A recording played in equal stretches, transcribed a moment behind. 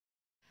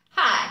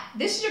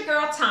this is your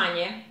girl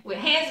Tanya with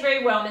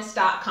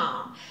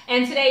HansberryWellness.com,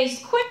 and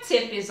today's quick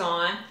tip is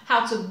on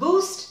how to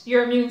boost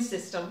your immune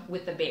system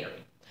with the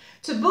berry.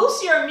 To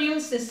boost your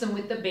immune system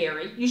with the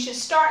berry, you should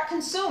start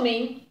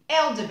consuming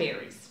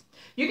elderberries.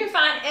 You can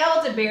find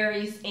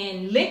elderberries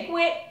in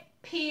liquid,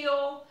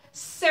 peel,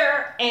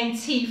 syrup, and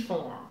tea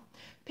form.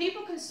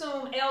 People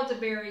consume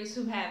elderberries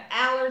who have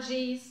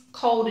allergies,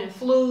 cold and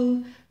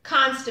flu,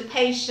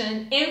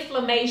 constipation,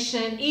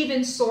 inflammation,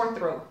 even sore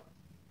throat.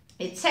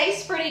 It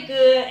tastes pretty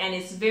good and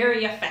it's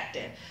very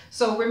effective.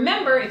 So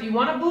remember, if you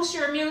want to boost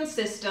your immune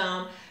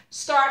system,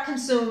 start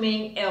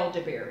consuming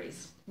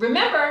elderberries.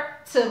 Remember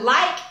to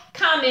like,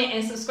 comment,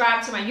 and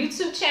subscribe to my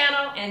YouTube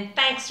channel. And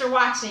thanks for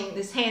watching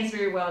this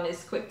Hansberry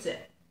Wellness quick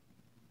tip.